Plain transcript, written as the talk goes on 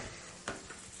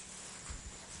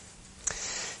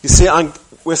You see,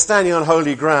 we're standing on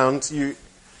holy ground.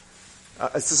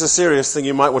 This is a serious thing.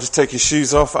 You might want to take your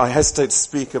shoes off. I hesitate to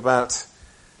speak about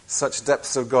such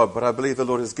depths of God, but I believe the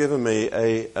Lord has given me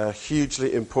a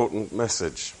hugely important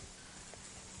message.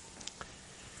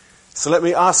 So let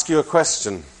me ask you a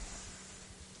question.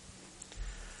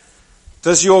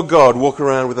 Does your God walk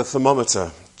around with a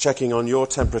thermometer, checking on your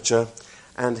temperature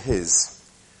and his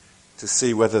to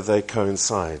see whether they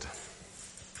coincide?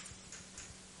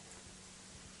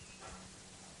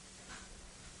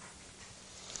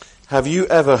 Have you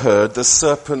ever heard the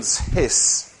serpent's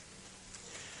hiss?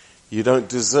 You don't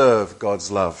deserve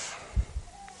God's love.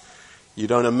 You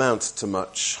don't amount to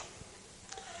much.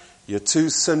 You're too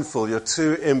sinful. You're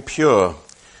too impure.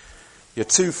 You're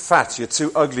too fat. You're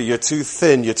too ugly. You're too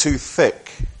thin. You're too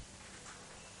thick.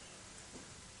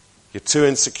 You're too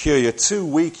insecure. You're too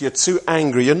weak. You're too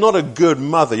angry. You're not a good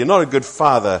mother. You're not a good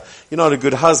father. You're not a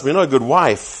good husband. You're not a good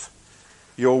wife.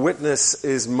 Your witness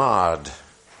is marred.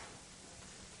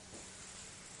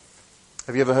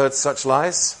 Have you ever heard such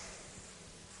lies?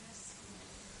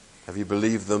 Have you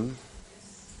believed them?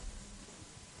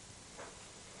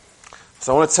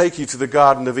 So I want to take you to the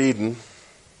Garden of Eden.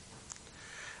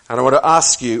 And I want to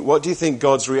ask you, what do you think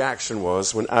God's reaction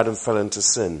was when Adam fell into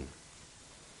sin?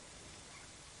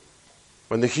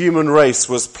 When the human race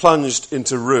was plunged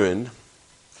into ruin,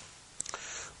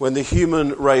 when the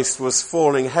human race was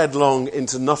falling headlong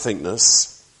into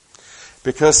nothingness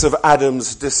because of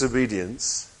Adam's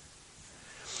disobedience,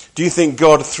 do you think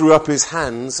God threw up his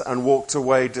hands and walked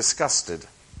away disgusted?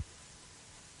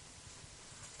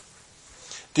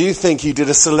 Do you think he did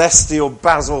a celestial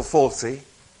Basil Fawlty?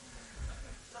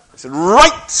 He said,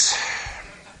 right!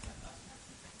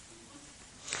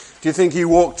 Do you think he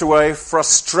walked away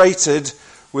frustrated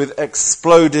with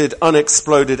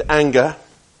unexploded anger?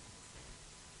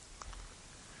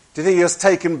 Do you think he was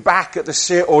taken back at the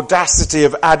sheer audacity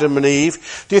of Adam and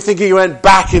Eve? Do you think he went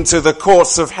back into the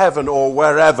courts of heaven or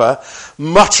wherever,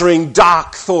 muttering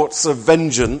dark thoughts of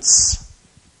vengeance?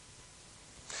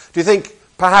 Do you think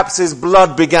perhaps his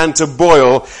blood began to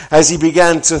boil as he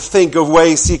began to think of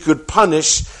ways he could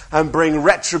punish and bring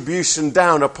retribution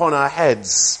down upon our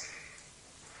heads?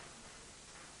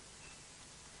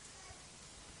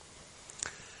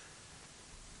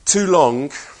 Too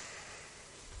long,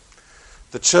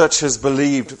 the church has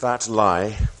believed that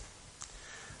lie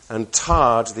and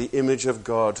tarred the image of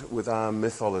God with our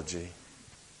mythology,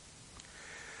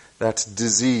 that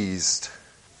diseased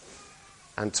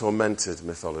and tormented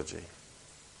mythology.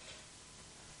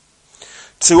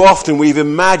 Too often we've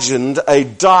imagined a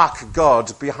dark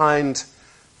God behind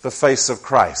the face of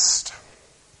Christ.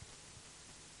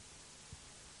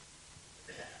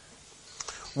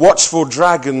 Watchful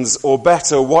dragons, or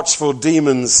better, watchful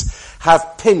demons,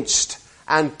 have pinched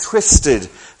and twisted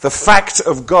the fact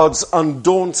of God's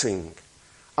undaunted,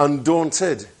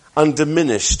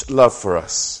 undiminished love for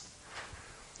us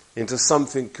into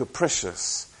something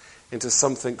capricious, into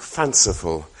something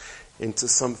fanciful, into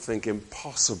something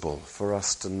impossible for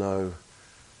us to know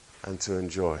and to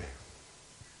enjoy.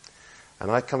 And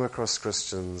I come across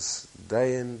Christians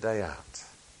day in, day out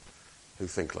who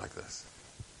think like this.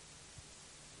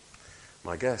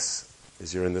 My guess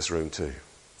is you're in this room too.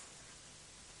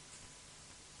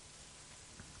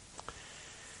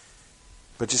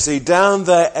 But you see, down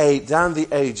the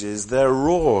ages, there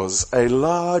roars a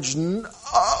large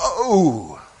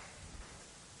no.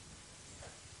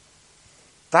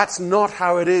 That's not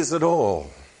how it is at all.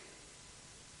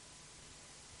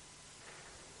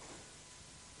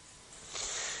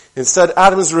 Instead,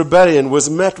 Adam's rebellion was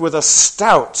met with a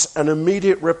stout and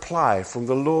immediate reply from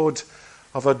the Lord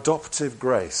of adoptive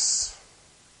grace.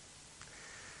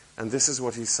 And this is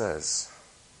what he says.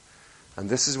 And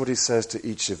this is what he says to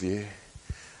each of you.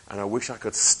 And I wish I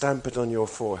could stamp it on your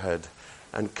forehead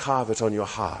and carve it on your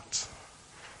heart.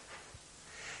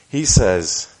 He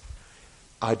says,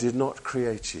 I did not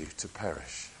create you to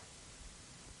perish.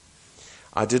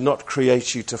 I did not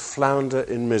create you to flounder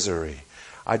in misery.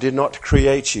 I did not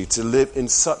create you to live in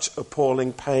such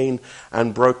appalling pain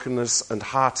and brokenness and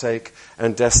heartache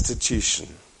and destitution.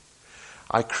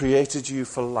 I created you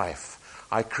for life.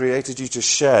 I created you to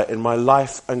share in my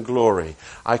life and glory.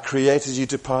 I created you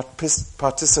to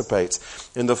participate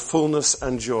in the fullness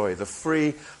and joy, the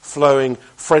free-flowing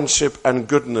friendship and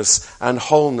goodness and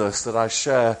wholeness that I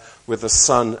share with the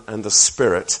Son and the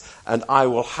Spirit. And I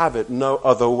will have it no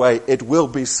other way. It will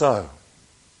be so.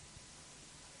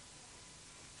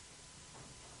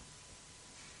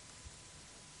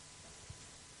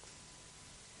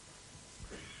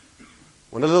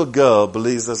 When a little girl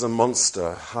believes there's a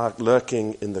monster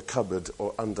lurking in the cupboard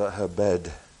or under her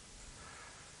bed,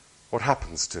 what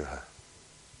happens to her?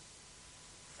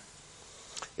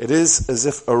 It is as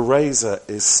if a razor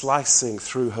is slicing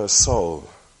through her soul,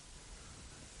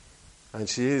 and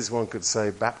she is, one could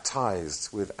say,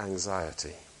 baptized with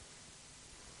anxiety.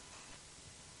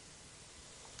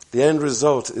 The end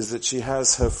result is that she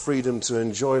has her freedom to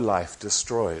enjoy life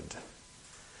destroyed.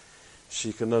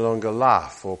 She can no longer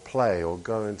laugh or play or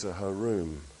go into her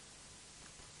room.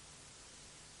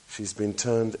 She's been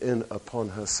turned in upon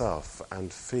herself,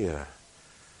 and fear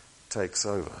takes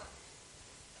over.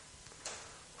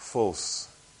 False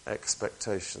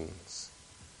expectations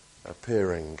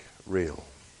appearing real.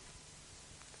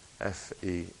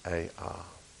 F-E-A-R.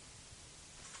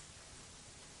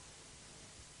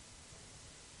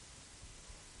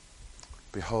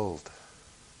 Behold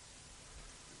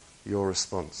your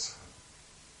response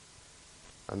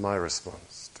and my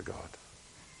response to God.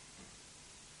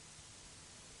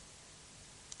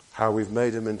 How we've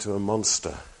made him into a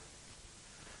monster,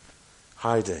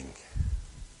 hiding,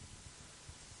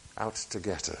 out to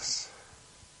get us,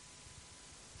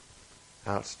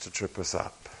 out to trip us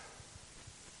up.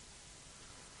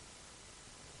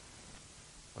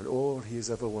 And all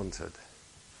he's ever wanted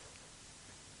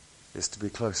is to be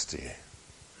close to you.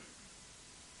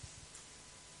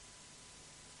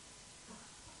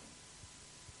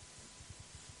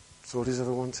 That's all he's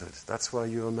ever wanted. That's why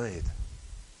you were made.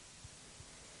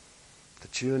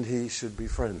 That you and he should be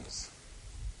friends.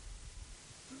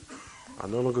 I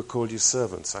no longer call you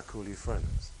servants, I call you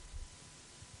friends.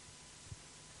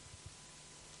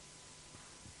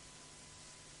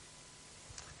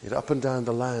 Yet up and down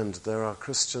the land there are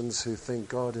Christians who think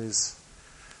God is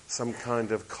some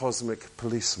kind of cosmic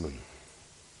policeman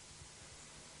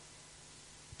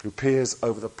who peers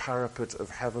over the parapet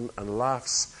of heaven and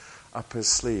laughs up his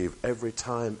sleeve every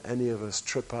time any of us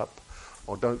trip up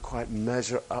or don't quite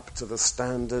measure up to the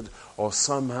standard, or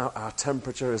somehow our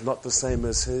temperature is not the same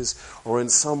as his, or in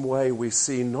some way we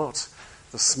see not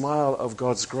the smile of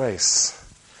God's grace,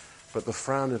 but the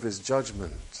frown of his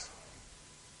judgment.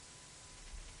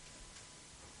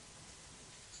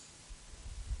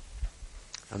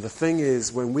 And the thing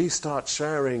is, when we start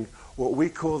sharing what we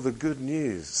call the good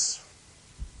news,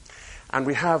 and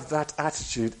we have that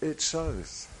attitude, it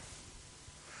shows.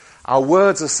 Our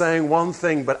words are saying one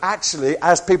thing, but actually,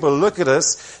 as people look at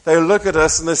us, they look at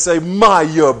us and they say, "My,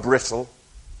 you're brittle.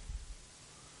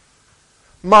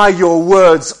 My, your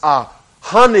words are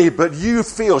honey, but you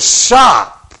feel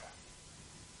sharp.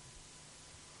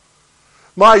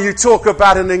 My, you talk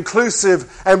about an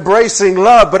inclusive, embracing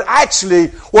love, but actually,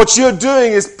 what you're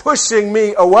doing is pushing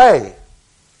me away."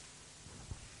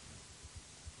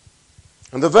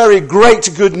 And the very great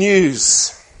good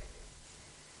news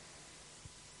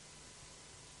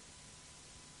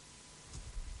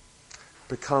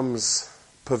becomes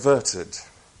perverted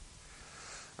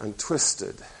and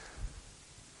twisted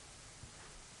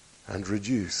and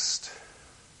reduced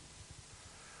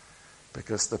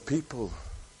because the people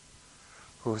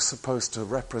who are supposed to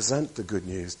represent the good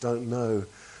news don't know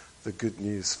the good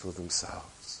news for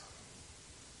themselves.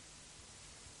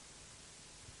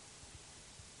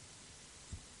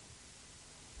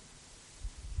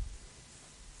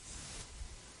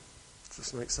 Does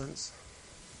this make sense?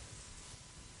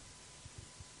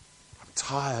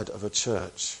 Tired of a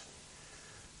church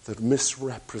that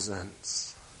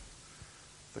misrepresents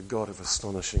the God of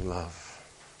astonishing love.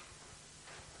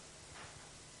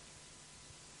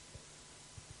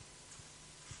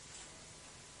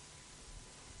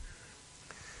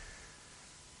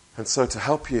 And so to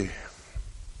help you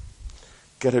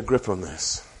get a grip on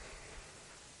this,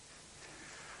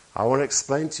 I want to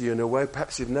explain to you in a way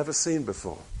perhaps you've never seen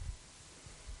before.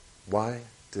 Why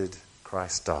did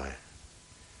Christ die?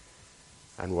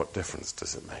 And what difference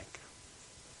does it make?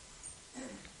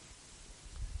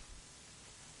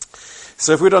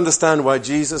 So if we'd understand why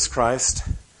Jesus Christ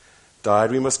died,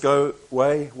 we must go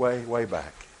way, way, way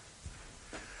back.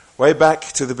 Way back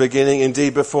to the beginning,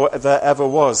 indeed before there ever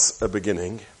was a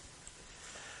beginning.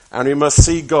 And we must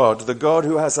see God, the God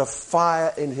who has a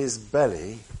fire in his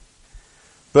belly,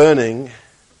 burning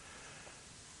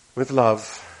with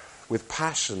love, with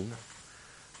passion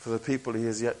for the people he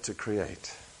has yet to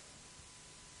create.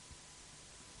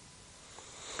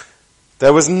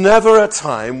 There was never a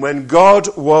time when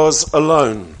God was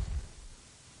alone.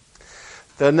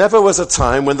 There never was a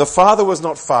time when the Father was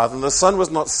not Father, and the Son was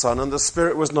not Son, and the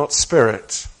Spirit was not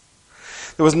Spirit.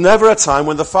 There was never a time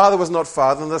when the Father was not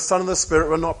Father, and the Son and the Spirit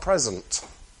were not present.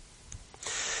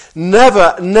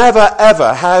 Never, never,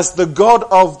 ever has the God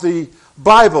of the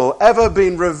Bible ever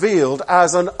been revealed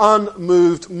as an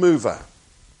unmoved mover.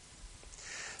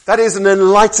 That is an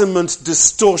enlightenment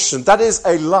distortion. That is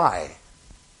a lie.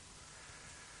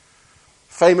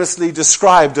 Famously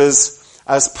described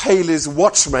as Paley's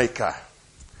watchmaker.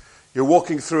 You're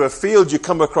walking through a field, you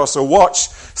come across a watch,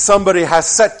 somebody has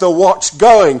set the watch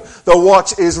going, the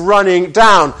watch is running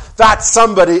down. That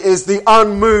somebody is the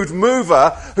unmoved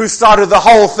mover who started the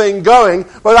whole thing going,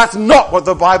 but that's not what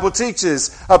the Bible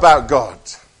teaches about God.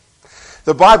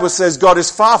 The Bible says God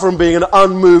is far from being an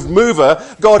unmoved mover,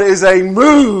 God is a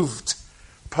moved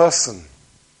person.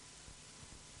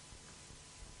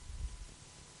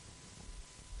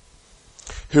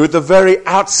 Who at the very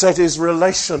outset is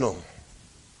relational.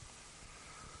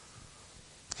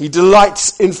 He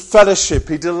delights in fellowship.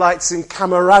 He delights in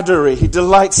camaraderie. He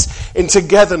delights in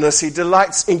togetherness. He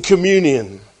delights in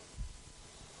communion.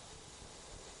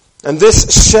 And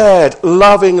this shared,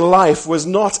 loving life was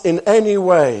not in any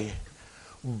way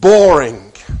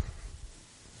boring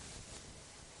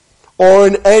or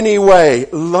in any way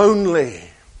lonely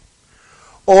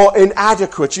or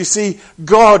inadequate. You see,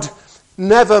 God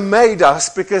never made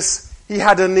us because he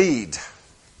had a need.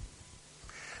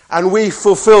 And we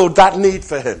fulfilled that need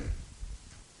for him.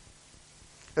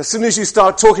 As soon as you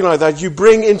start talking like that, you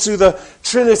bring into the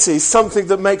Trinity something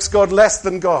that makes God less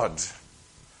than God.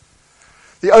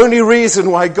 The only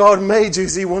reason why God made you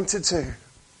is he wanted to.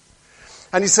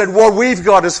 And he said, what we've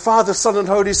got as Father, Son, and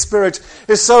Holy Spirit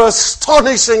is so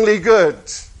astonishingly good.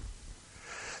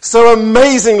 So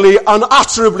amazingly,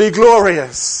 unutterably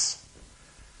glorious.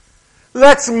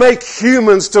 Let's make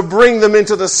humans to bring them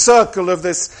into the circle of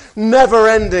this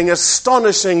never-ending,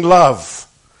 astonishing love.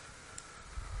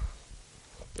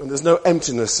 And there's no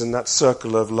emptiness in that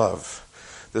circle of love.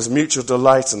 There's mutual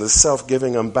delight and there's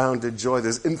self-giving, unbounded joy.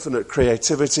 There's infinite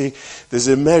creativity. There's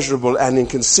immeasurable and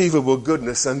inconceivable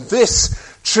goodness. And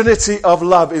this Trinity of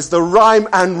love is the rhyme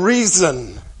and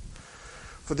reason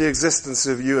for the existence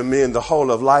of you and me and the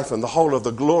whole of life and the whole of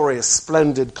the glorious,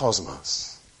 splendid cosmos.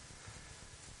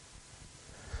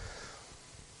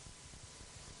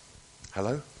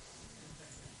 Hello?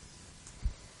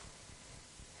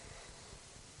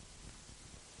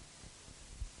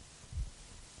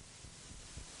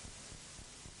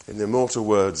 In the immortal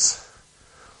words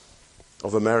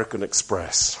of American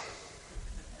Express,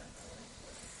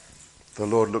 the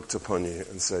Lord looked upon you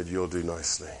and said, you'll do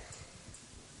nicely.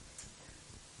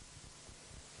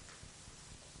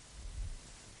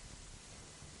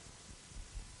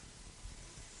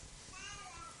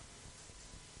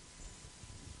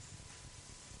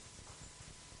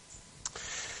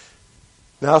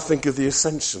 Now think of the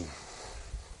ascension.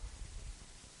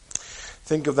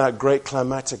 Think of that great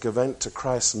climatic event to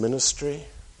Christ's ministry,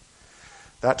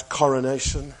 that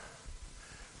coronation,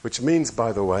 which means,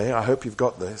 by the way, I hope you've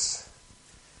got this,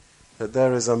 that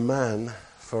there is a man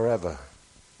forever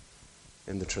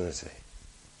in the Trinity.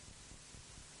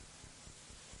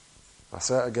 I'll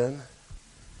say it again.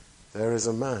 There is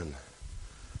a man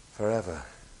forever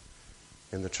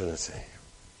in the Trinity.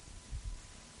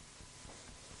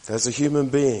 There's a human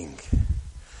being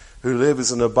who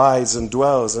lives and abides and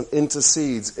dwells and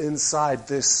intercedes inside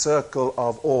this circle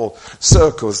of all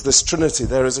circles, this Trinity.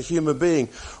 There is a human being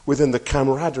within the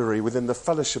camaraderie, within the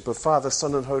fellowship of Father,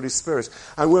 Son, and Holy Spirit.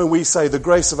 And when we say the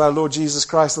grace of our Lord Jesus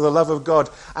Christ and the love of God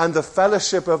and the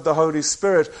fellowship of the Holy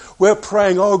Spirit, we're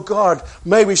praying, oh God,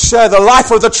 may we share the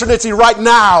life of the Trinity right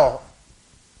now.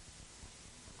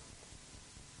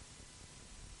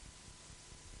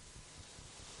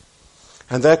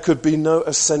 And there could be no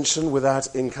ascension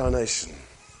without incarnation.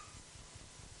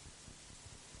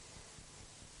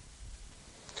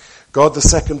 God, the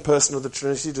second person of the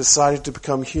Trinity, decided to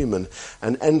become human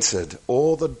and entered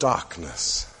all the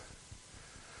darkness,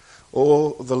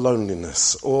 all the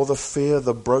loneliness, all the fear,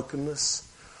 the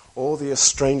brokenness, all the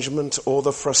estrangement, all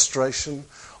the frustration,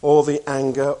 all the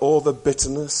anger, all the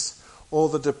bitterness, all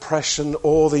the depression,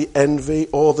 all the envy,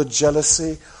 all the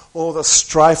jealousy, all the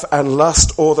strife and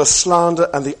lust, all the slander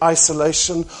and the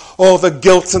isolation, all the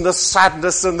guilt and the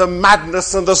sadness and the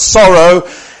madness and the sorrow,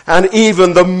 and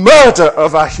even the murder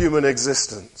of our human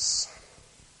existence.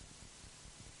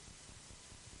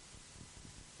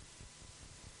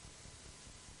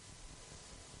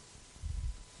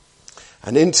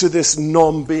 And into this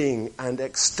non-being and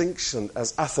extinction,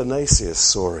 as Athanasius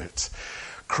saw it,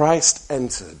 Christ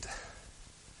entered,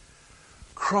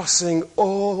 crossing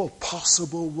all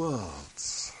possible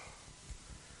worlds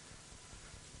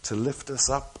to lift us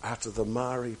up out of the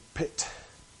miry pit,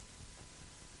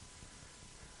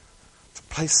 to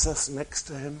place us next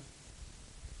to him,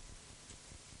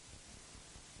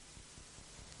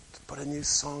 to put a new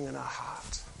song in our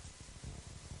heart,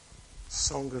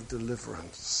 song of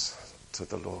deliverance to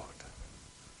the Lord.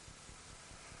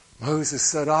 Moses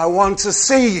said, I want to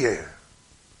see you.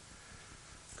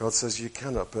 God says, you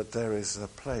cannot, but there is a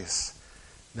place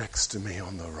next to me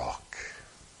on the rock.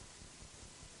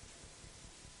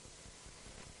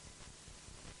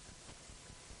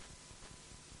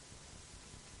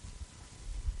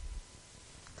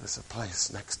 There's a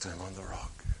place next to him on the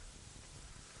rock.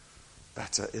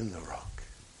 Better in the rock.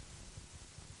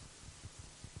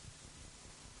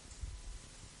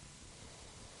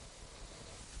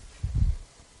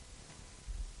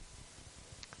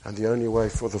 And the only way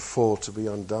for the fall to be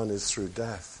undone is through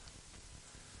death.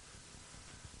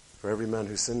 For every man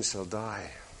who sins shall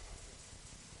die.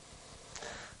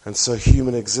 And so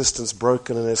human existence,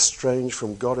 broken and estranged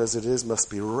from God as it is,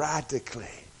 must be radically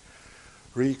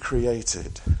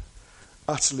recreated,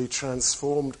 utterly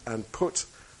transformed and put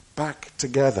back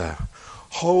together,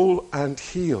 whole and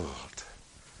healed.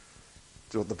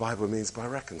 That's what the Bible means by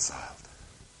reconciled.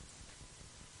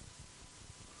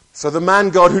 So the man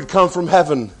God who'd come from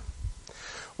heaven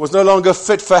was no longer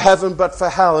fit for heaven but for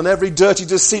hell. And every dirty,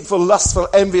 deceitful, lustful,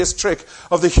 envious trick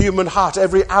of the human heart,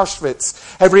 every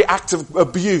Auschwitz, every act of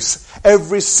abuse,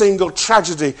 every single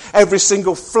tragedy, every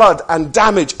single flood and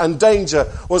damage and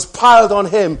danger was piled on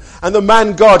him. And the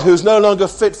man God who's no longer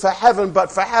fit for heaven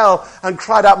but for hell and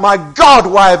cried out, my God,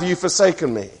 why have you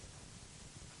forsaken me?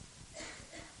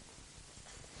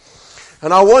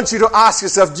 And I want you to ask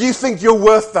yourself, do you think you're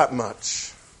worth that much?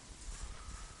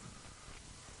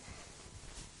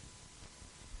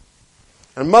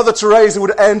 And Mother Teresa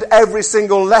would end every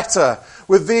single letter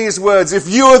with these words, if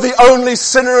you are the only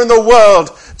sinner in the world,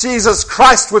 Jesus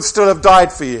Christ would still have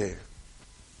died for you.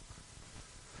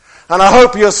 And I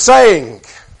hope you're saying,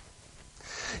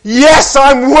 yes,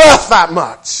 I'm worth that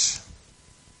much.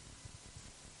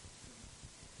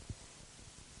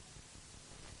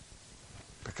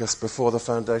 Because before the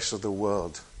foundation of the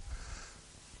world,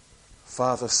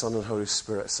 Father, Son, and Holy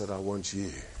Spirit said, I want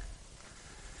you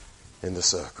in the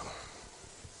circle.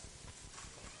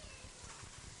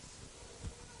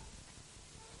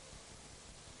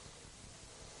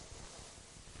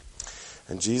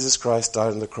 And Jesus Christ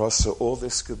died on the cross so all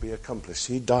this could be accomplished.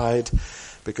 He died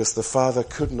because the Father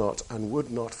could not and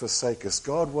would not forsake us.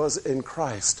 God was in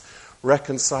Christ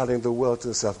reconciling the world to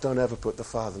himself. Don't ever put the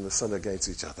Father and the Son against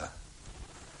each other.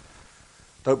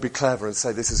 Don't be clever and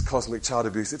say this is cosmic child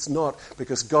abuse. It's not,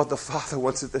 because God the Father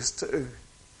wanted this too.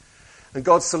 And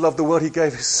God so loved the world he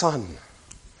gave his Son.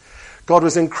 God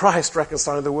was in Christ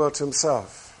reconciling the world to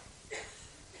himself.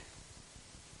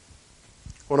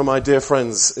 One of my dear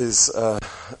friends is, well,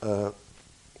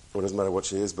 it doesn't matter what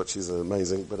she is, but she's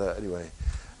amazing. But anyway,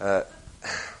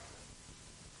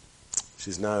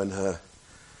 she's now in her,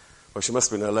 well, she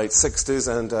must be in her late 60s.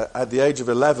 And at the age of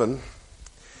 11,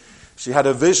 she had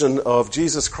a vision of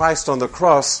Jesus Christ on the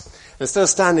cross. And instead of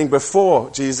standing before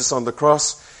Jesus on the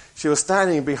cross, she was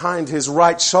standing behind his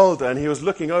right shoulder, and he was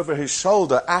looking over his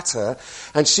shoulder at her.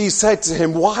 And she said to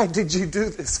him, why did you do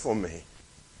this for me?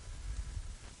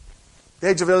 The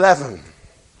age of 11.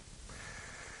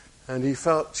 And she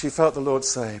felt the Lord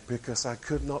say, because I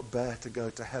could not bear to go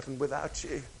to heaven without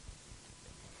you.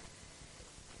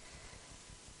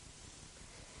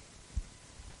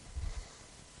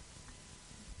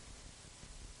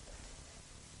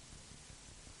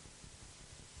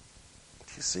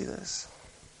 Do you see this?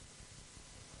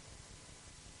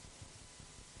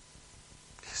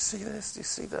 Do you see this? Do you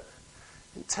see the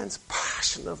intense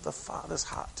passion of the Father's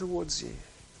heart towards you?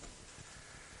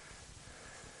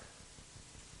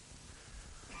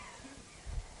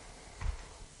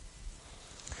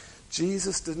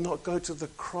 Jesus did not go to the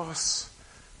cross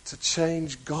to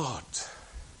change God,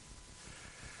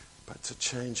 but to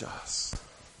change us.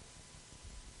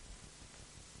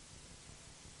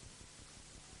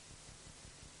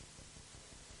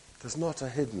 There's not a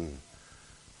hidden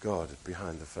God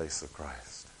behind the face of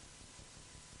Christ.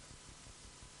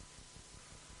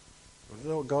 You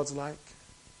know what God's like?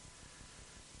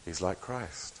 He's like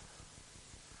Christ.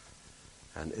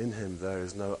 And in him there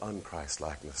is no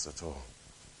un-Christ-likeness at all.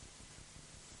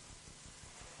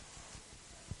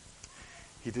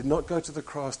 He did not go to the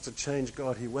cross to change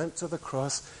God. He went to the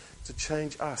cross to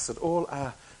change us, that all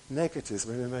our negatives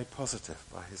may be made positive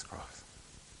by his cross.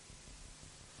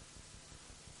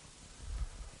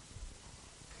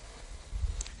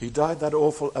 He died that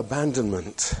awful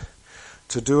abandonment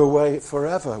to do away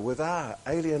forever with our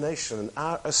alienation and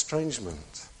our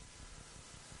estrangement.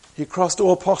 He crossed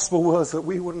all possible worlds that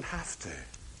we wouldn't have to.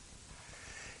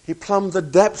 He plumbed the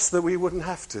depths that we wouldn't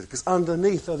have to, because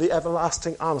underneath are the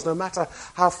everlasting arms. No matter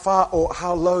how far or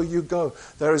how low you go,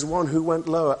 there is one who went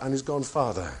lower and has gone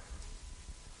farther.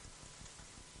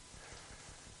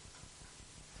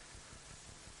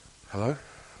 Hello?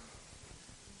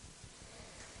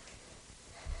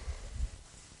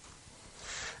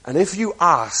 And if you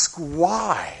ask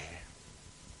why,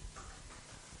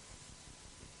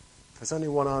 there's only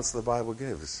one answer the Bible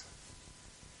gives.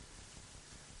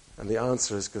 And the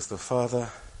answer is because the Father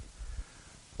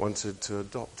wanted to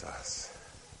adopt us.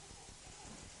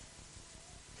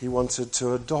 He wanted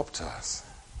to adopt us.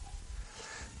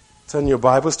 Turn your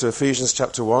Bibles to Ephesians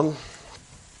chapter 1.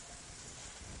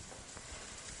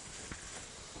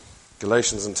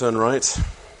 Galatians and turn right.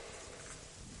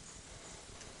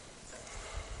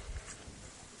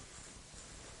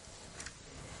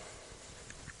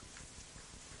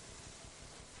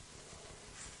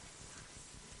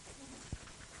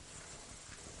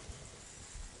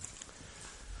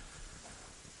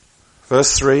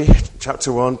 Verse 3,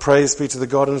 chapter 1, praise be to the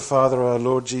God and Father of our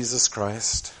Lord Jesus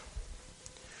Christ,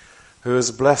 who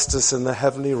has blessed us in the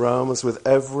heavenly realms with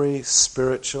every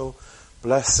spiritual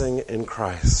blessing in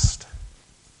Christ.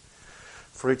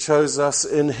 For he chose us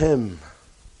in him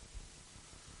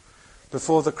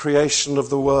before the creation of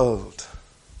the world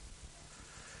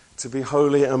to be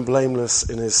holy and blameless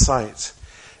in his sight.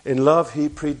 In love he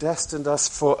predestined us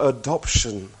for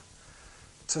adoption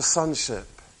to sonship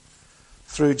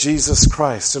through Jesus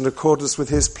Christ, in accordance with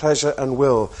his pleasure and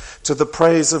will, to the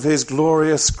praise of his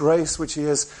glorious grace, which he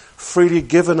has freely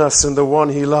given us in the one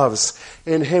he loves.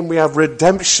 In him we have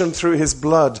redemption through his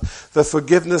blood, the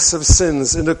forgiveness of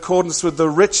sins, in accordance with the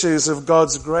riches of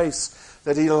God's grace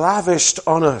that he lavished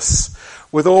on us.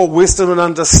 With all wisdom and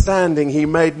understanding, he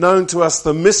made known to us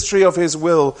the mystery of his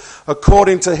will,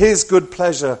 according to his good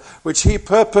pleasure, which he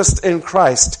purposed in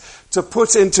Christ, to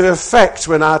put into effect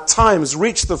when our times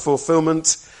reach the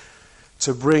fulfillment,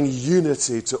 to bring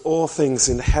unity to all things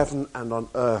in heaven and on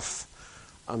earth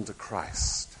under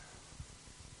Christ.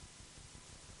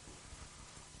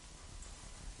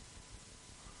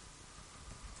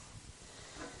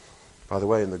 By the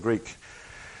way, in the Greek,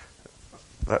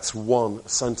 that's one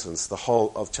sentence. The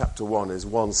whole of chapter 1 is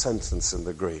one sentence in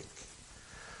the Greek.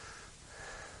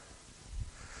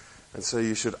 And so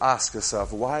you should ask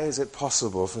yourself, why is it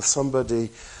possible for somebody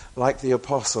like the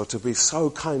apostle to be so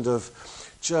kind of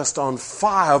just on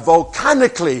fire,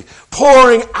 volcanically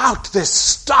pouring out this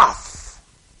stuff,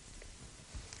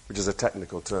 which is a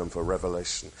technical term for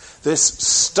revelation, this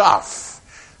stuff?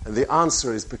 And the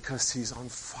answer is because he's on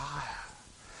fire.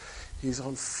 He's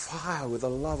on fire with the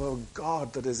love of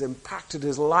God that has impacted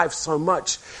his life so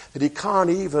much that he can't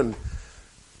even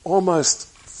almost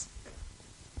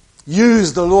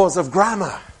use the laws of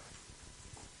grammar.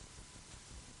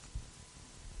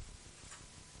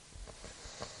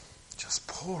 Just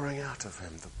pouring out of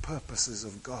him the purposes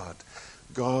of God.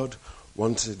 God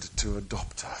wanted to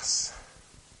adopt us.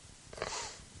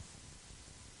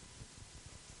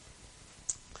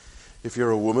 If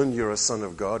you're a woman, you're a son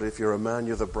of God. If you're a man,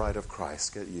 you're the bride of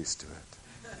Christ. Get used to it.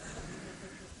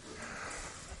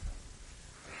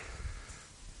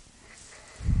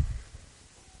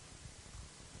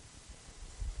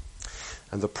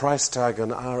 And the price tag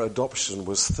on our adoption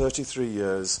was 33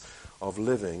 years of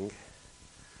living,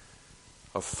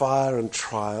 of fire and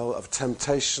trial, of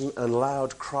temptation and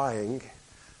loud crying.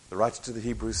 The writer to the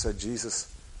Hebrews said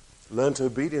Jesus learned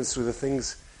obedience through the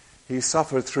things he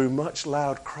suffered, through much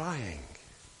loud crying,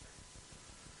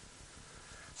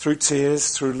 through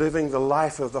tears, through living the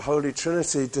life of the Holy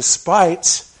Trinity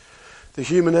despite the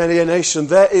human alienation.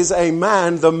 There is a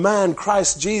man, the man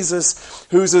Christ Jesus,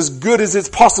 who's as good as it's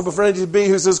possible for anybody to be,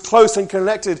 who's as close and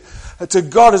connected to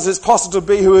God as it's possible to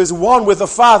be, who is one with the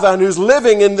Father, and who's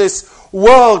living in this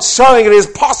world showing it is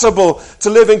possible to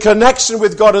live in connection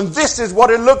with God. And this is what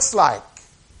it looks like.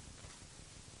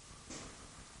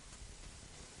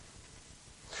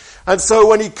 And so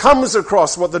when he comes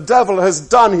across what the devil has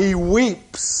done, he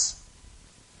weeps.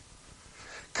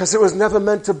 Because it was never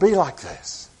meant to be like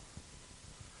this.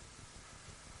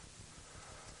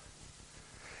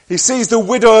 He sees the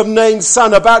widow of Nain's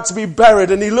son about to be buried,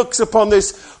 and he looks upon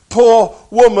this poor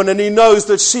woman, and he knows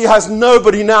that she has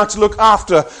nobody now to look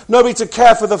after, nobody to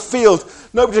care for the field,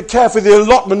 nobody to care for the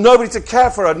allotment, nobody to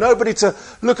care for her, nobody to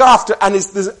look after. And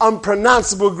it's this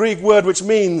unpronounceable Greek word which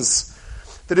means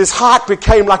that his heart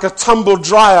became like a tumble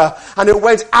dryer, and it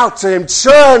went out to him,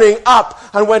 churning up,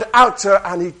 and went out to her,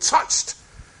 and he touched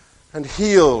and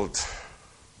healed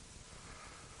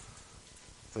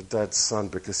the dead son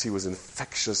because he was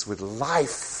infectious with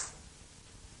life.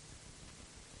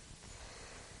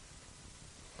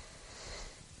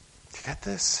 Do you get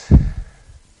this?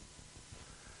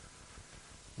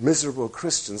 Miserable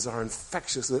Christians are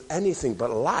infectious with anything but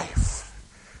life.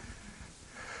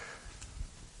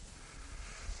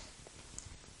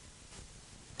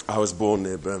 I was born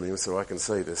near Birmingham, so I can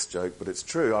say this joke, but it's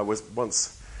true. I was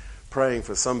once praying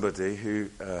for somebody who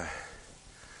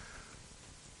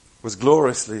was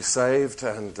gloriously saved,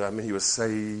 and he was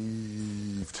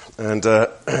saved. And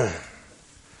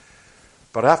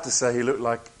but I have to say, he looked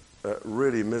like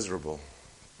really miserable.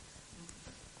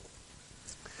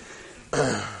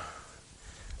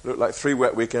 Looked like 3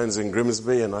 wet weekends in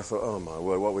Grimsby, and I thought, oh my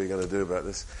word, what are we going to do about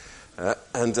this?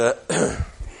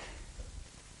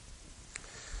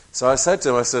 So I said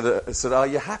to him, I said, are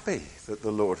you happy that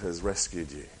the Lord has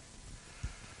rescued you?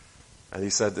 And he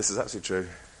said, this is absolutely true.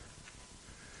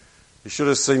 You should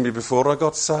have seen me before I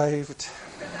got saved.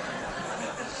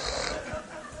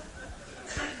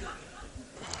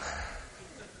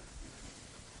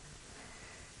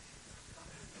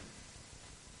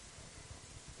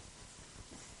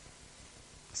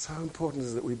 So important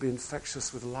is that we be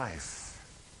infectious with life.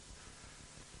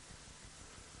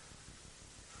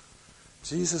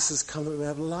 Jesus has come that we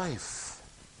have life.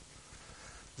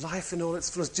 Life in all its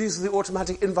fullness. Jesus was the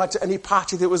automatic invite to any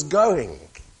party that was going.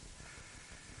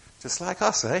 Just like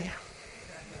us, eh?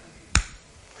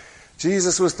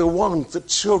 Jesus was the one that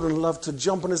children loved to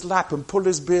jump on his lap and pull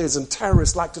his beards, and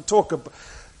terrorists like to talk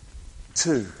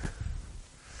to.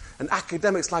 And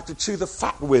academics like to chew the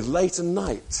fat with late at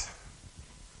night.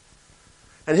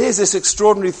 And here's this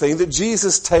extraordinary thing that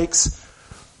Jesus takes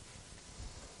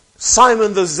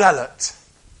Simon the Zealot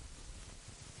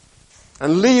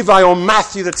and Levi or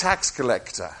Matthew the tax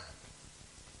collector.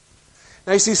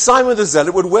 Now you see, Simon the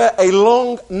Zealot would wear a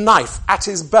long knife at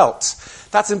his belt.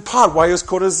 That's in part why he was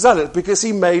called a zealot, because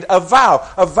he made a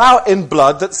vow in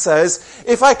blood that says,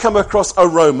 if I come across a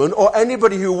Roman or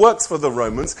anybody who works for the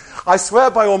Romans, I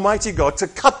swear by Almighty God to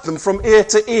cut them from ear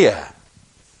to ear.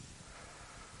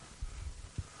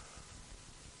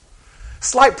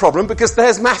 Slight problem, because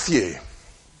there's Matthew,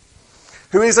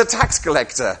 who is a tax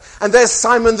collector, and there's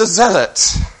Simon the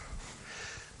Zealot.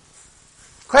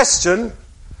 Question,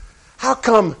 how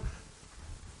come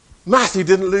Matthew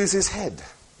didn't lose his head?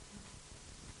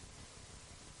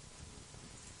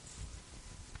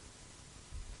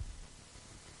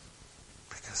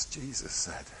 Because Jesus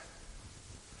said,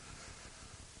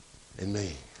 in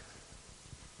me,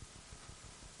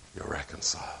 you're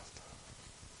reconciled.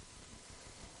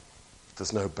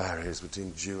 There's no barriers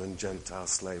between Jew and Gentile,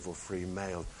 slave or free,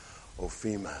 male or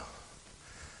female,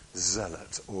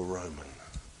 zealot or Roman,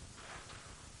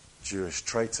 Jewish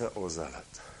traitor or zealot.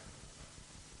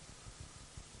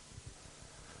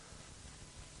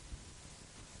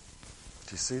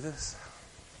 Do you see this?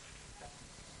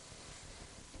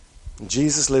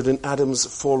 Jesus lived in Adam's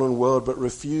fallen world but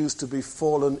refused to be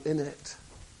fallen in it.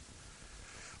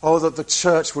 Oh, that the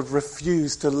church would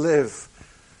refuse to live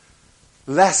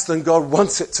less than God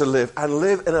wants it to live, and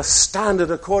live in a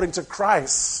standard according to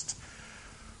Christ.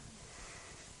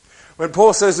 When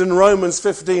Paul says in Romans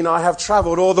 15, I have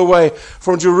traveled all the way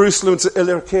from Jerusalem to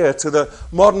Ilyricum to the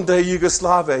modern day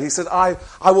Yugoslavia, he said, I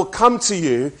will come to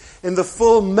you in the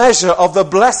full measure of the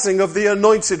blessing of the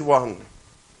Anointed One.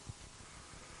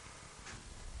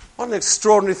 What an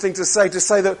extraordinary thing to say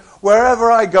that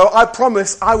wherever I go, I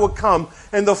promise I will come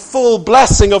in the full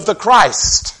blessing of the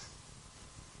Christ.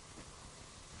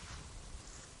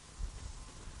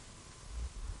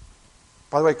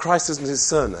 By the way, Christ isn't his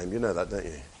surname. You know that, don't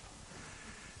you?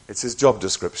 It's his job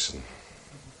description.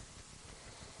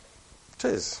 It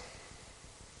is.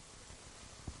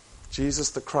 Jesus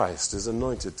the Christ is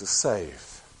anointed to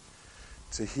save,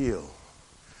 to heal,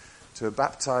 to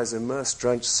baptize, immerse,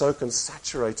 drench, soak and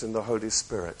saturate in the Holy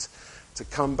Spirit, to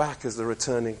come back as the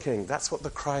returning King. That's what the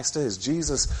Christ is.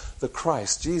 Jesus the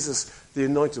Christ, Jesus the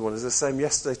Anointed One, is the same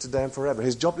yesterday, today and forever.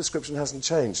 His job description hasn't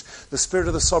changed. The Spirit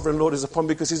of the Sovereign Lord is upon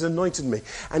me because he's anointed me,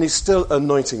 and he's still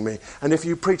anointing me. And if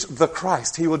you preach the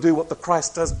Christ, he will do what the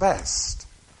Christ does best.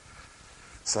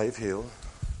 Save, heal,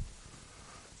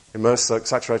 immerse, soak,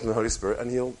 saturate in the Holy Spirit,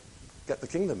 and he'll get the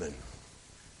kingdom in.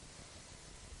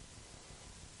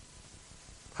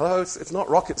 Hello, it's not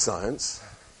rocket science.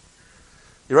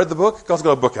 You read the book? God's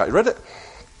got a book out. You read it?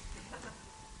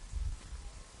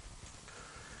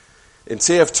 In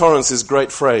T.F. Torrance's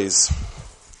great phrase,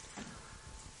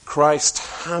 Christ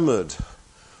hammered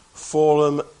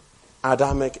fallen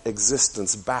Adamic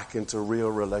existence back into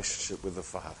real relationship with the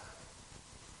Father.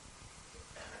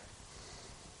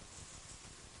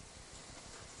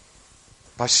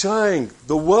 By showing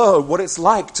the world what it's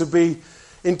like to be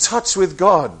in touch with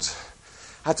God,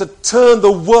 how to turn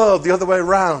the world the other way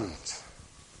around.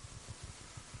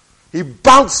 He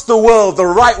bounced the world the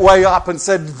right way up and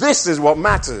said, this is what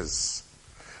matters.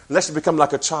 Unless you become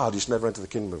like a child, you should never enter the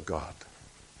kingdom of God.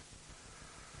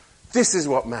 This is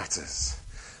what matters.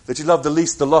 that you love the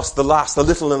least, the lost, the last, the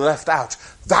little and the left out.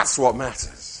 That's what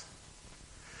matters.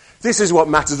 This is what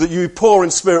matters, that you be poor in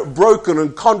spirit, broken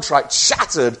and contrite,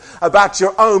 shattered about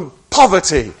your own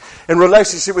poverty in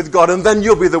relationship with God, and then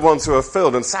you'll be the ones who are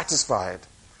filled and satisfied.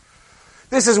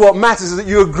 This is what matters, that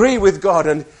you agree with God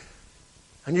and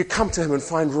you come to him and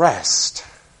find rest.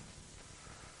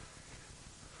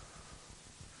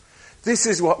 This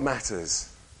is what matters.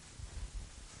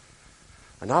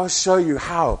 And I will show you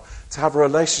how to have a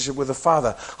relationship with the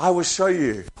Father. I will show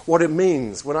you what it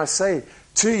means when I say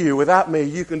to you, without me,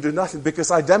 you can do nothing,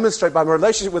 because I demonstrate by my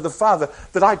relationship with the Father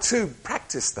that I too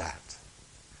practice that.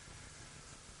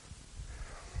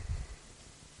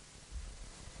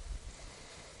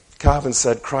 Calvin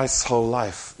said Christ's whole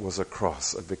life was a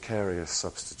cross, a vicarious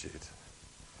substitute.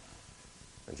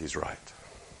 And he's right.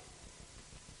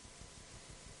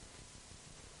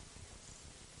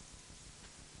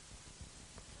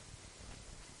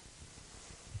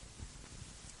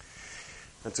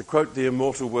 And to quote the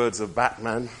immortal words of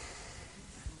Batman,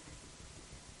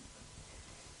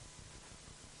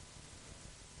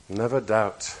 never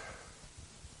doubt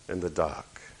in the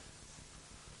dark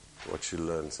what she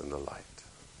learns in the light.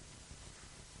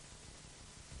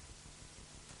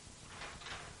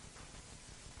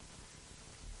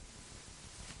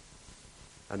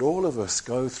 And all of us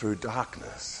go through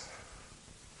darkness.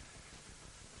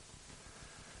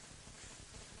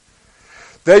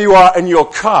 There you are in your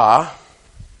car,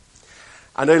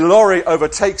 and a lorry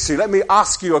overtakes you. Let me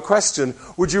ask you a question.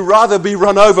 Would you rather be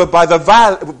run over by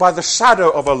the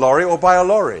shadow of a lorry or by a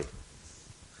lorry?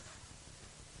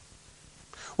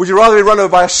 Would you rather be run over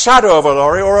by a shadow of a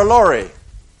lorry or a lorry?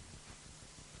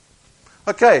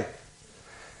 Okay.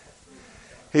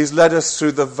 He's led us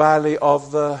through the valley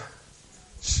of the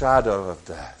shadow of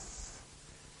death.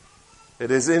 It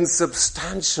is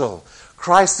insubstantial.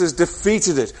 Christ has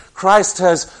defeated it. Christ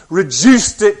has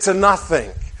reduced it to nothing.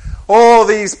 All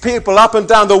these people up and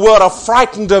down the world are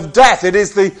frightened of death. It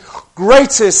is the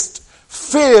greatest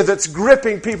fear that's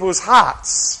gripping people's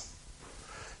hearts.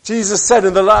 Jesus said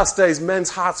in the last days, men's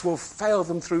hearts will fail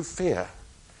them through fear.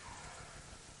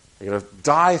 You're going to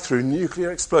die through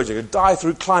nuclear explosion. You're going to die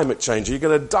through climate change. You're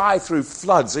going to die through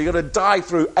floods. Are you going to die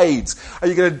through AIDS? Are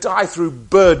you going to die through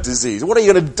bird disease? What are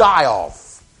you going to die of?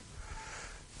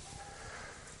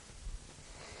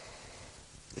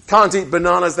 You can't eat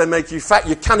bananas, they make you fat.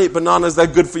 You can eat bananas, they're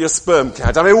good for your sperm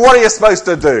count. I mean, what are you supposed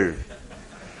to do?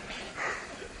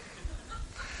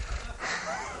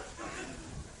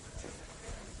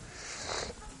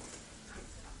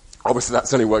 Obviously,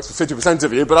 that only works for 50%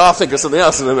 of you, but I'll think of something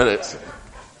else in a minute.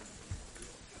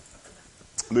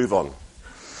 Move on.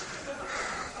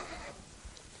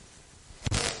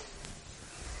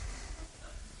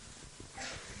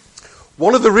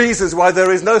 One of the reasons why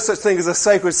there is no such thing as a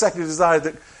sacred secular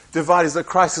divide is that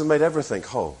Christ has made everything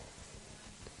whole.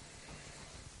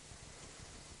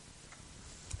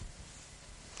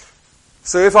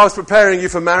 So if I was preparing you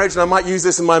for marriage, and I might use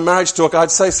this in my marriage talk,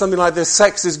 I'd say something like this: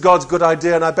 sex is God's good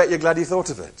idea, and I bet you're glad he thought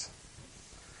of it.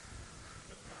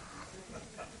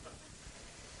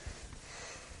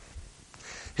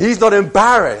 He's not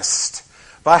embarrassed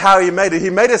by how he made it.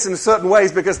 He made us in certain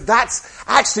ways because that's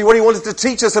actually what he wanted to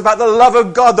teach us about the love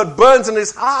of God that burns in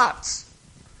his heart.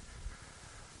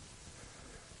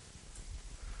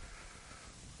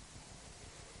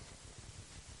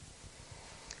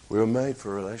 We were made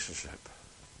for a relationship.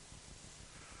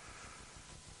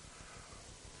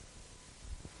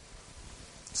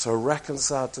 So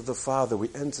reconciled to the Father, we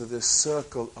enter this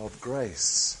circle of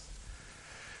grace.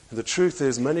 And the truth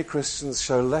is, many Christians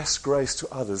show less grace to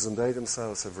others than they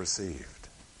themselves have received.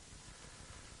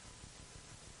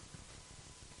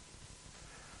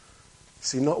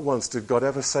 See, not once did God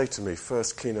ever say to me,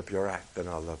 first clean up your act, then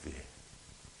I'll love you.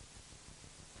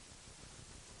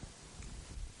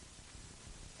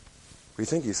 We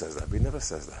think he says that, but he never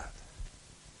says that.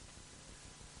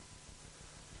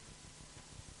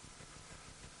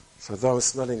 So though I'm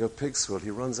smelling of pig's swill,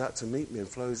 he runs out to meet me and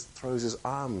throws his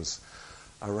arms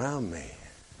around me.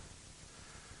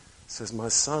 Says, my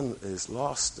son is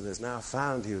lost and is now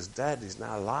found. He was dead, he's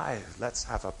now alive. Let's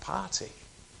have a party.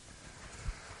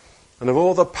 And of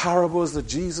all the parables that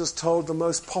Jesus told, the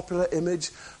most popular image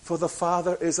for the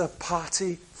Father is a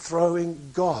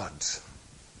party-throwing God.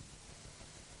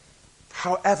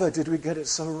 However did we get it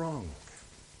so wrong?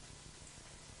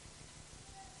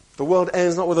 The world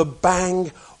ends not with a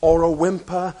bang or a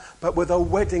whimper, but with a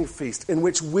wedding feast in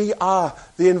which we are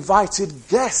the invited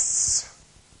guests.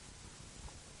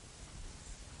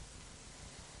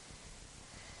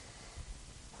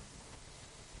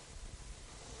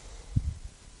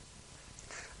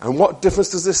 And what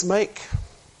difference does this make?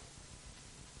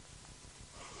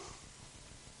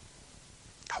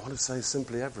 want to say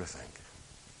simply everything.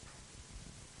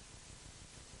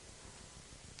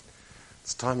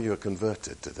 It's time you were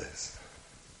converted to this.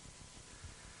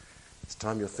 It's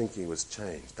time your thinking was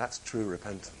changed. That's true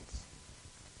repentance.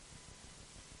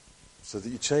 So that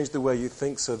you change the way you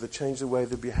think, so that change the way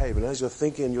you behave. And as your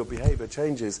thinking and your behavior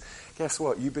changes, guess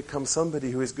what? You become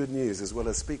somebody who is good news as well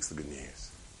as speaks the good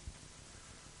news.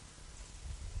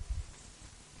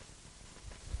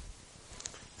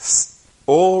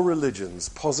 All religions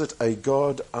posit a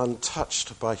God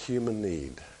untouched by human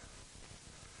need.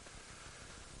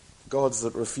 Gods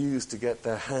that refuse to get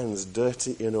their hands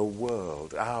dirty in a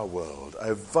world, our world,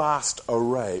 a vast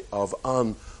array of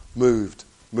unmoved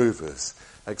movers,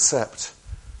 except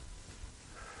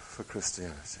for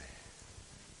Christianity.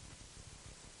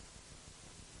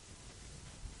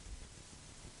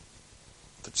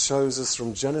 That shows us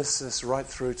from Genesis right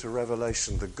through to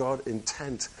Revelation the God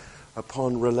intent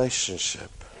upon relationship.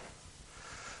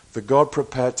 The God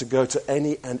prepared to go to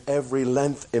any and every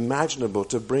length imaginable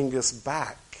to bring us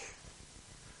back.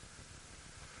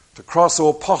 To cross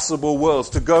all possible worlds,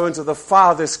 to go into the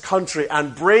farthest country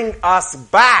and bring us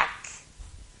back.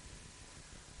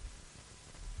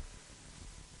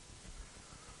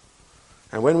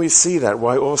 And when we see that,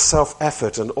 why all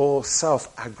self-effort and all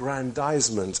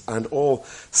self-aggrandizement and all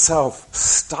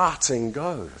self-starting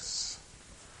goes.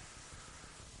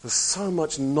 There's so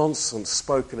much nonsense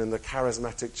spoken in the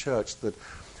charismatic church that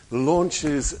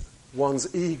launches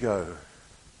one's ego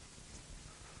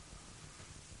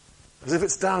as if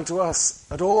it's down to us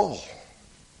at all.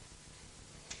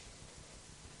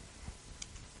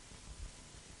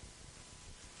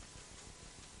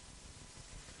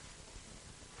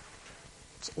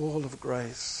 It's all of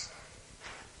grace.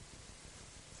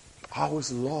 I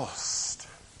was lost.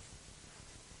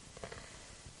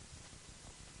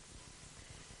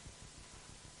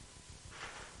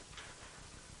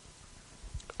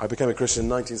 I became a Christian in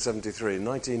 1973. In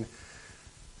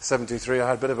 1973, I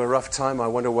had a bit of a rough time. I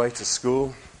went away to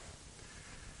school,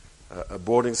 a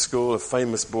boarding school, a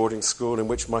famous boarding school, in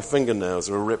which my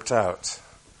fingernails were ripped out,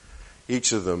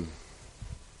 each of them,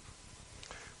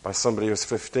 by somebody who was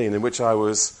 15, in which I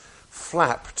was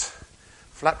flapped.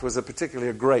 Flapped was a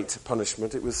particularly great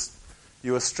punishment. It was,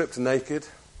 you were stripped naked,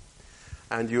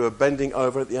 and you were bending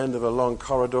over at the end of a long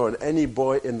corridor, and any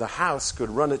boy in the house could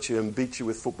run at you and beat you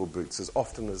with football boots as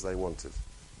often as they wanted.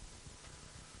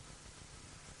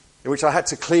 In which I had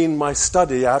to clean my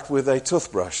study out with a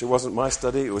toothbrush. It wasn't my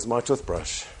study, it was my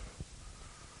toothbrush.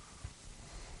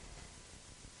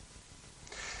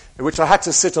 In which I had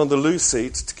to sit on the loo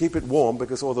seat to keep it warm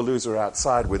because all the loos were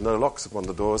outside with no locks upon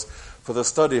the doors for the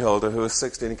study holder who was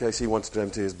 16 in case he wanted to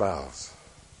empty his bowels.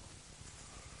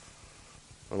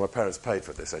 Well, my parents paid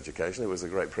for this education. It was a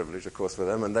great privilege, of course, for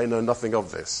them, and they know nothing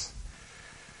of this.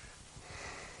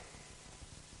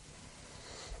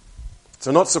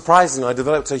 So not surprisingly, I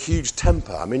developed a huge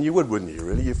temper. I mean, you would, wouldn't you,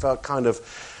 really? You felt kind of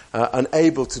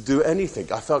unable to do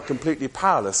anything. I felt completely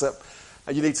powerless.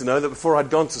 And you need to know that before I'd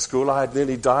gone to school, I had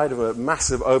nearly died of a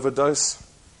massive overdose,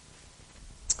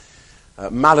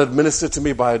 maladministered to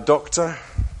me by a doctor.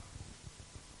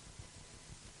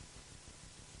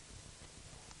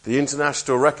 The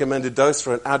international recommended dose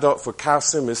for an adult for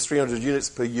calcium is 300 units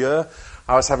per year.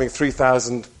 I was having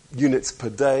 3,000 units per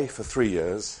day for 3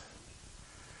 years.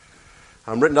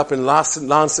 I'm written up in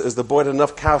Lancet as the boy had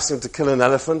enough calcium to kill an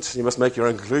elephant. You must make your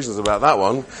own conclusions about that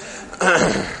one.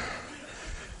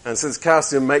 And since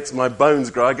calcium makes my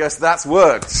bones grow, I guess that's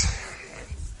worked.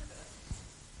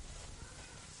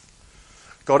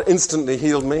 God instantly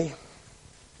healed me.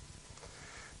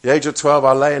 At the age of 12,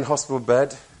 I lay in hospital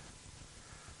bed.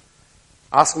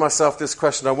 Ask myself this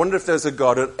question. I wonder if there's a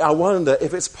God, and I wonder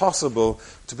if it's possible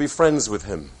to be friends with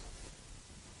him.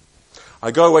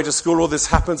 I go away to school, all this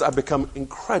happens, I become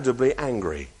incredibly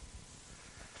angry.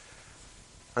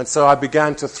 And so I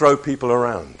began to throw people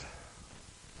around.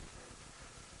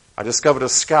 I discovered a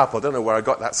scalpel. I don't know where I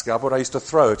got that scalpel, but I used to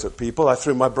throw it at people. I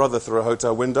threw my brother through a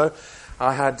hotel window.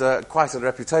 I had quite a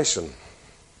reputation.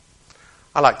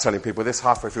 I like telling people this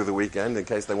halfway through the weekend in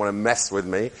case they want to mess with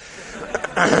me.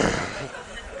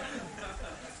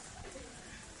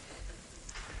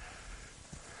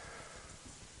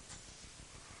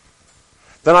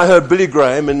 Then I heard Billy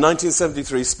Graham in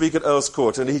 1973 speak at Earl's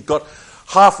Court, and he got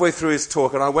halfway through his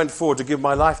talk, and I went forward to give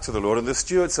my life to the Lord, and the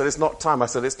steward said, "It's not time." I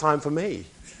said, "It's time for me."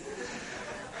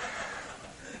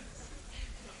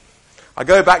 I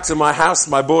go back to my house,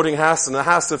 my boarding house, and a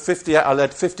house of 50, I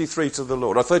led 53 to the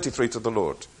Lord, or 33 to the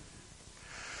Lord.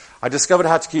 I discovered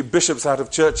how to keep bishops out of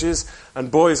churches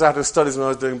and boys out of studies when I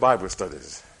was doing Bible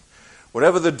studies.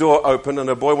 Whenever the door opened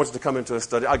and a boy wanted to come into a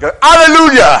study, I go,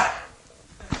 "Hallelujah!"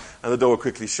 And the door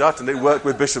quickly shut, and it worked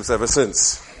with bishops ever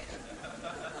since.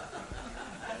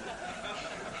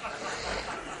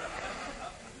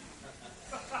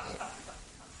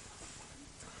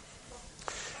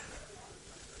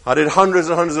 I did hundreds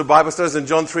and hundreds of Bible studies in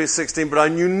John 3:16, but I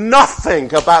knew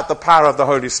nothing about the power of the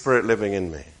Holy Spirit living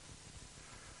in me.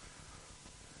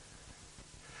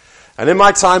 And in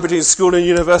my time between school and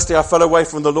university, I fell away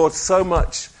from the Lord so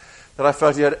much that I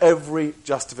felt he had every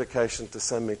justification to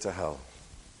send me to hell.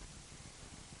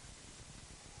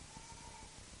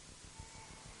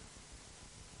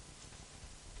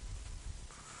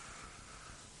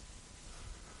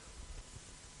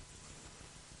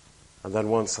 And then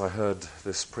once I heard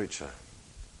this preacher,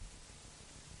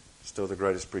 still the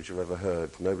greatest preacher I've ever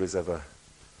heard. Nobody's ever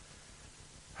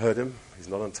heard him. He's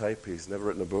not on tape. He's never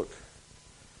written a book.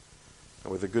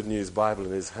 And with the Good News Bible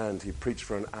in his hand, he preached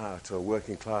for an hour to a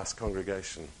working class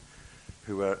congregation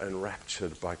who were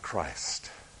enraptured by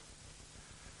Christ.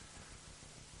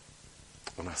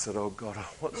 And I said, oh God, I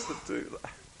want to do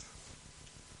that.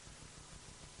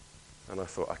 And I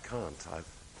thought, I can't. I've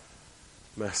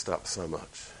messed up so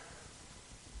much.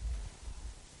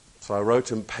 So I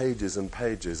wrote him pages and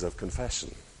pages of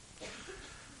confession.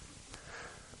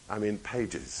 I mean,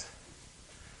 pages.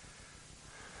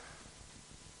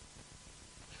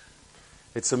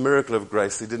 It's a miracle of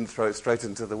grace. He didn't throw it straight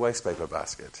into the wastepaper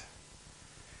basket.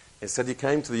 Instead, he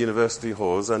came to the university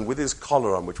halls, and with his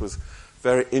collar on, which was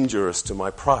very injurious to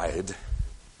my pride,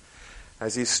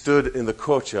 as he stood in the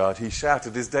courtyard, he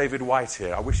shouted, "Is David White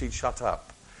here? I wish he'd shut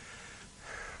up."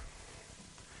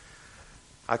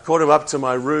 I called him up to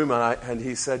my room, and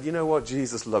he said, "You know what?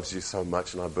 Jesus loves you so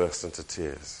much," and I burst into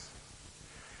tears.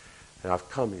 And I've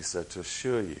come, he said, to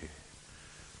assure you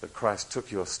that Christ took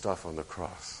your stuff on the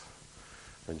cross,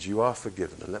 and you are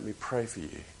forgiven, and let me pray for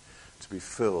you to be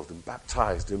filled and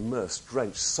baptized, immersed,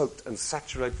 drenched, soaked, and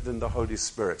saturated in the Holy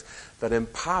Spirit, that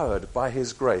empowered by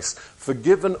his grace,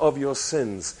 forgiven of your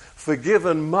sins,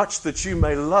 forgiven much that you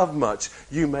may love much,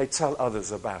 you may tell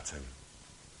others about him.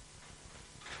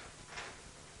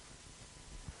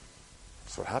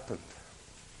 That's what happened.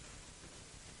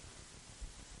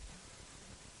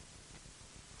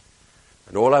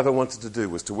 And all I ever wanted to do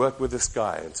was to work with this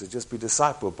guy and to just be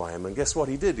discipled by him. And guess what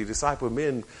he did? He discipled me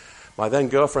and my then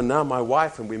girlfriend, now my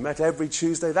wife, and we met every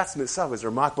Tuesday. That in itself is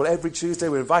remarkable. Every Tuesday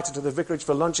we were invited to the vicarage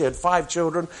for lunch. He had 5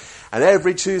 children. And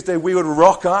every Tuesday we would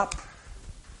rock up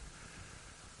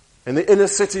in the inner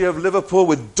city of Liverpool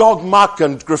with dog muck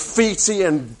and graffiti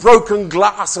and broken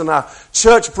glass, and our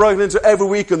church broken into every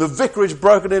week and the vicarage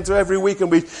broken into every week, and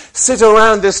we sit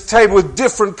around this table with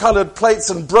different coloured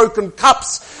plates and broken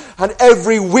cups, and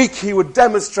every week he would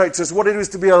demonstrate to us what it is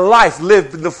to be a life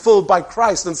lived in the full by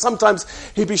Christ. And sometimes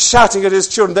he'd be shouting at his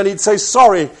children, then he'd say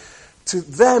sorry to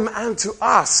them and to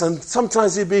us, and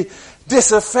sometimes he'd be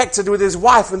disaffected with his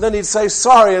wife, and then he'd say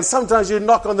sorry, and sometimes you'd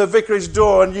knock on the vicarage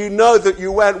door and you know that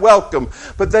you weren't welcome,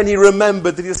 but then he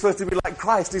remembered that he was supposed to be like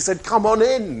Christ. He said, "Come on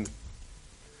in."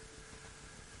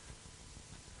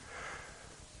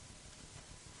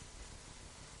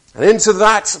 And into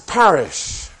that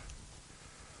parish,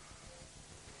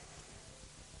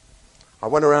 I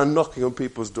went around knocking on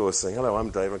people's doors saying, "Hello, I'm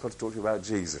Dave, I've got to talk to you about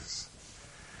Jesus."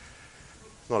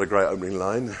 Not a great opening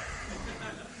line.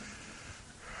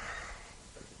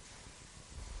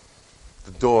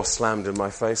 The door slammed in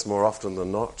my face more often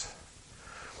than not.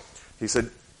 He said,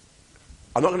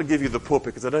 "I'm not going to give you the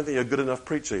pulpit because I don't think you're a good enough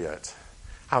preacher yet.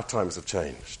 How times have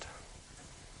changed.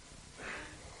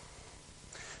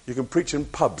 You can preach in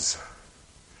pubs.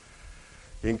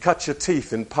 You can cut your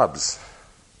teeth in pubs,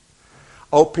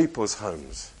 old people's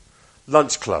homes,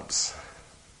 lunch clubs."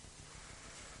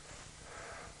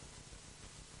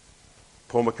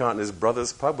 Paul McCartney's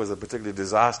brother's pub was a particular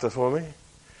disaster for me.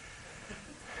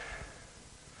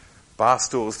 Bar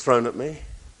stools thrown at me.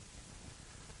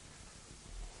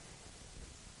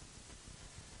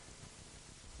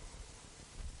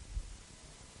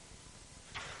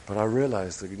 But I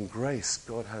realized that in grace,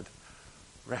 God had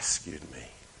rescued me.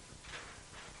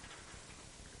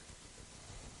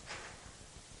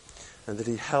 And that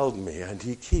he held me and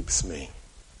he keeps me.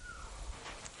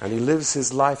 And he lives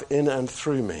his life in and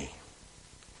through me.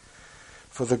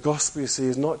 For the gospel, you see,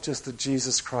 is not just that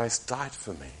Jesus Christ died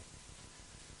for me,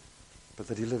 but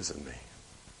that he lives in me.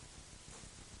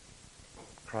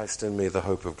 Christ in me, the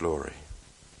hope of glory.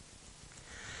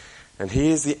 And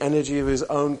he is the energy of his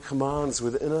own commands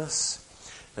within us.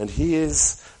 And he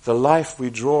is the life we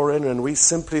draw in, and we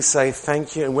simply say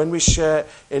thank you. And when we share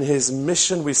in his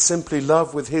mission, we simply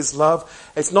love with his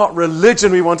love. It's not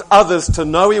religion we want others to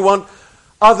know. We want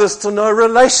others to know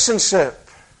relationship.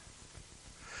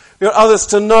 You want others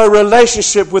to know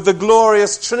relationship with the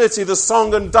glorious Trinity, the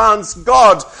song and dance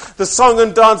God. The song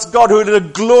and dance God who in a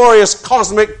glorious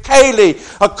cosmic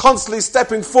Kaylee are constantly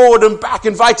stepping forward and back,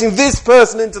 inviting this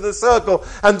person into the circle.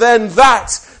 And then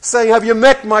that, saying, have you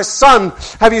met my Son?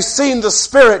 Have you seen the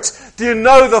Spirit? Do you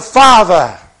know the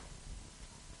Father?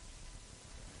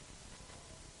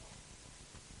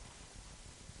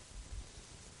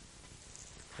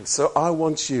 And so I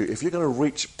want you, if you're going to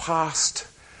reach past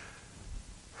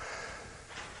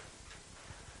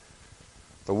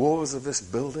the walls of this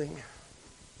building,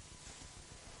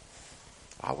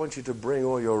 I want you to bring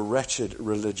all your wretched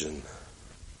religion,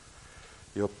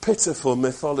 your pitiful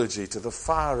mythology to the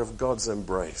fire of God's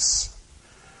embrace.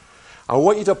 I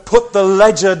want you to put the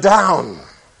ledger down.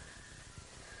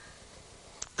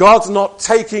 God's not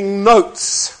taking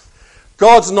notes.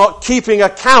 God's not keeping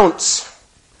account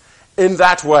in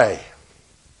that way.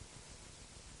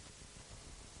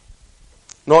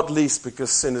 Not least because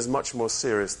sin is much more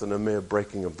serious than a mere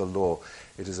breaking of the law.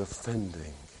 It is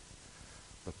offending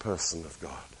the person of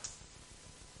God.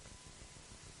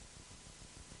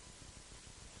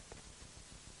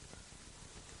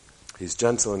 He's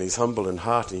gentle and he's humble in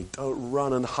heart, and he don't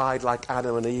run and hide like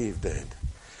Adam and Eve did.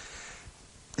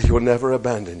 He will never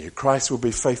abandon you. Christ will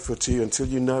be faithful to you until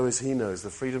you know as he knows, the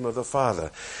freedom of the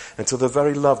Father. Until the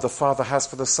very love the Father has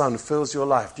for the Son fills your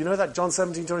life. Do you know that? John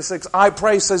 17:26. I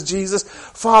pray, says Jesus,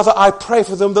 Father, I pray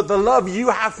for them that the love you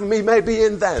have for me may be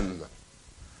in them.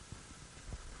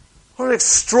 What an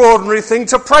extraordinary thing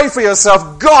to pray for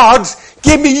yourself. God,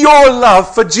 give me your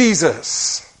love for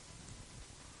Jesus.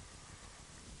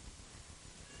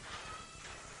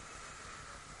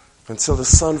 Until the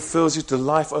Son fills you to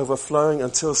life overflowing,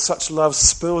 until such love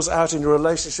spills out in your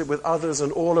relationship with others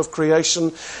and all of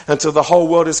creation, until the whole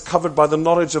world is covered by the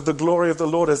knowledge of the glory of the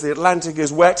Lord as the Atlantic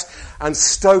is wet and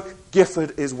Stoke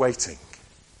Gifford is waiting.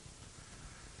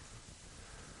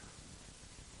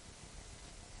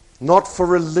 Not for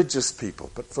religious people,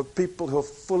 but for people who are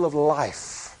full of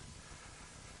life,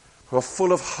 who are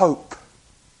full of hope.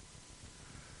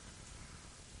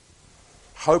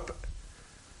 Hope.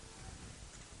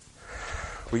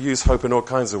 We use hope in all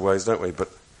kinds of ways, don't we? But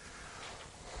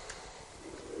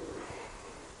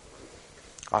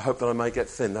I hope that I may get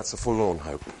thin. That's a forlorn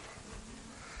hope.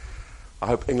 I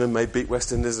hope England may beat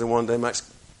West Indies in a one-day match.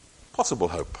 Possible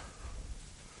hope.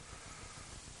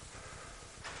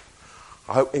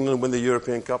 I hope England win the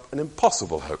European Cup. An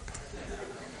impossible hope.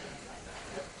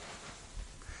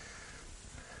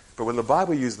 But when the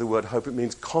Bible uses the word hope, it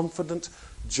means confident,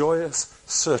 joyous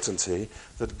certainty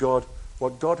that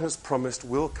what God has promised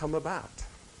will come about.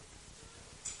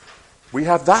 We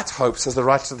have that hope, says the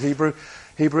writer of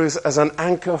Hebrews, as an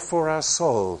anchor for our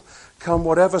soul. Come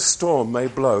whatever storm may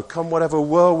blow, come whatever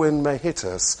whirlwind may hit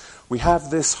us, we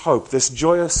have this hope, this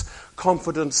joyous,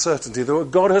 confident certainty that what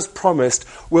God has promised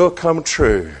will come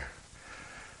true.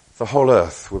 The whole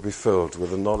earth will be filled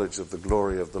with the knowledge of the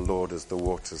glory of the Lord as the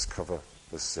waters cover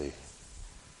the sea.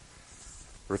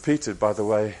 Repeated, by the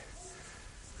way,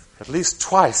 at least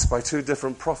twice by two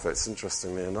different prophets,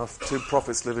 interestingly enough. Two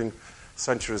prophets living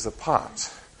centuries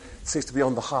apart. It seems to be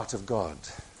on the heart of God.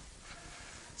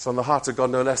 It's on the heart of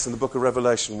God no less in the book of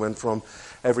Revelation, when from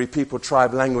every people,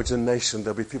 tribe, language and nation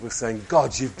there'll be people saying,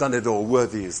 God, you've done it all,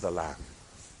 worthy is the Lamb.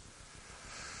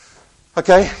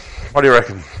 Okay, what do you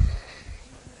reckon?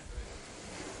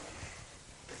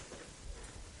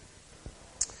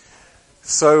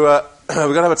 So we're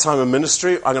going to have a time of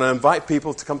ministry. I'm going to invite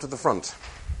people to come to the front.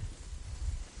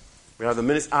 We have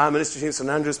our ministry team, St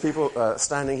Andrew's people,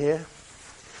 standing here.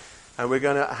 And we're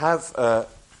going to have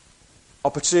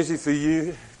opportunity for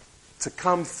you to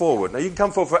come forward. Now, you can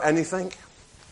come forward for anything.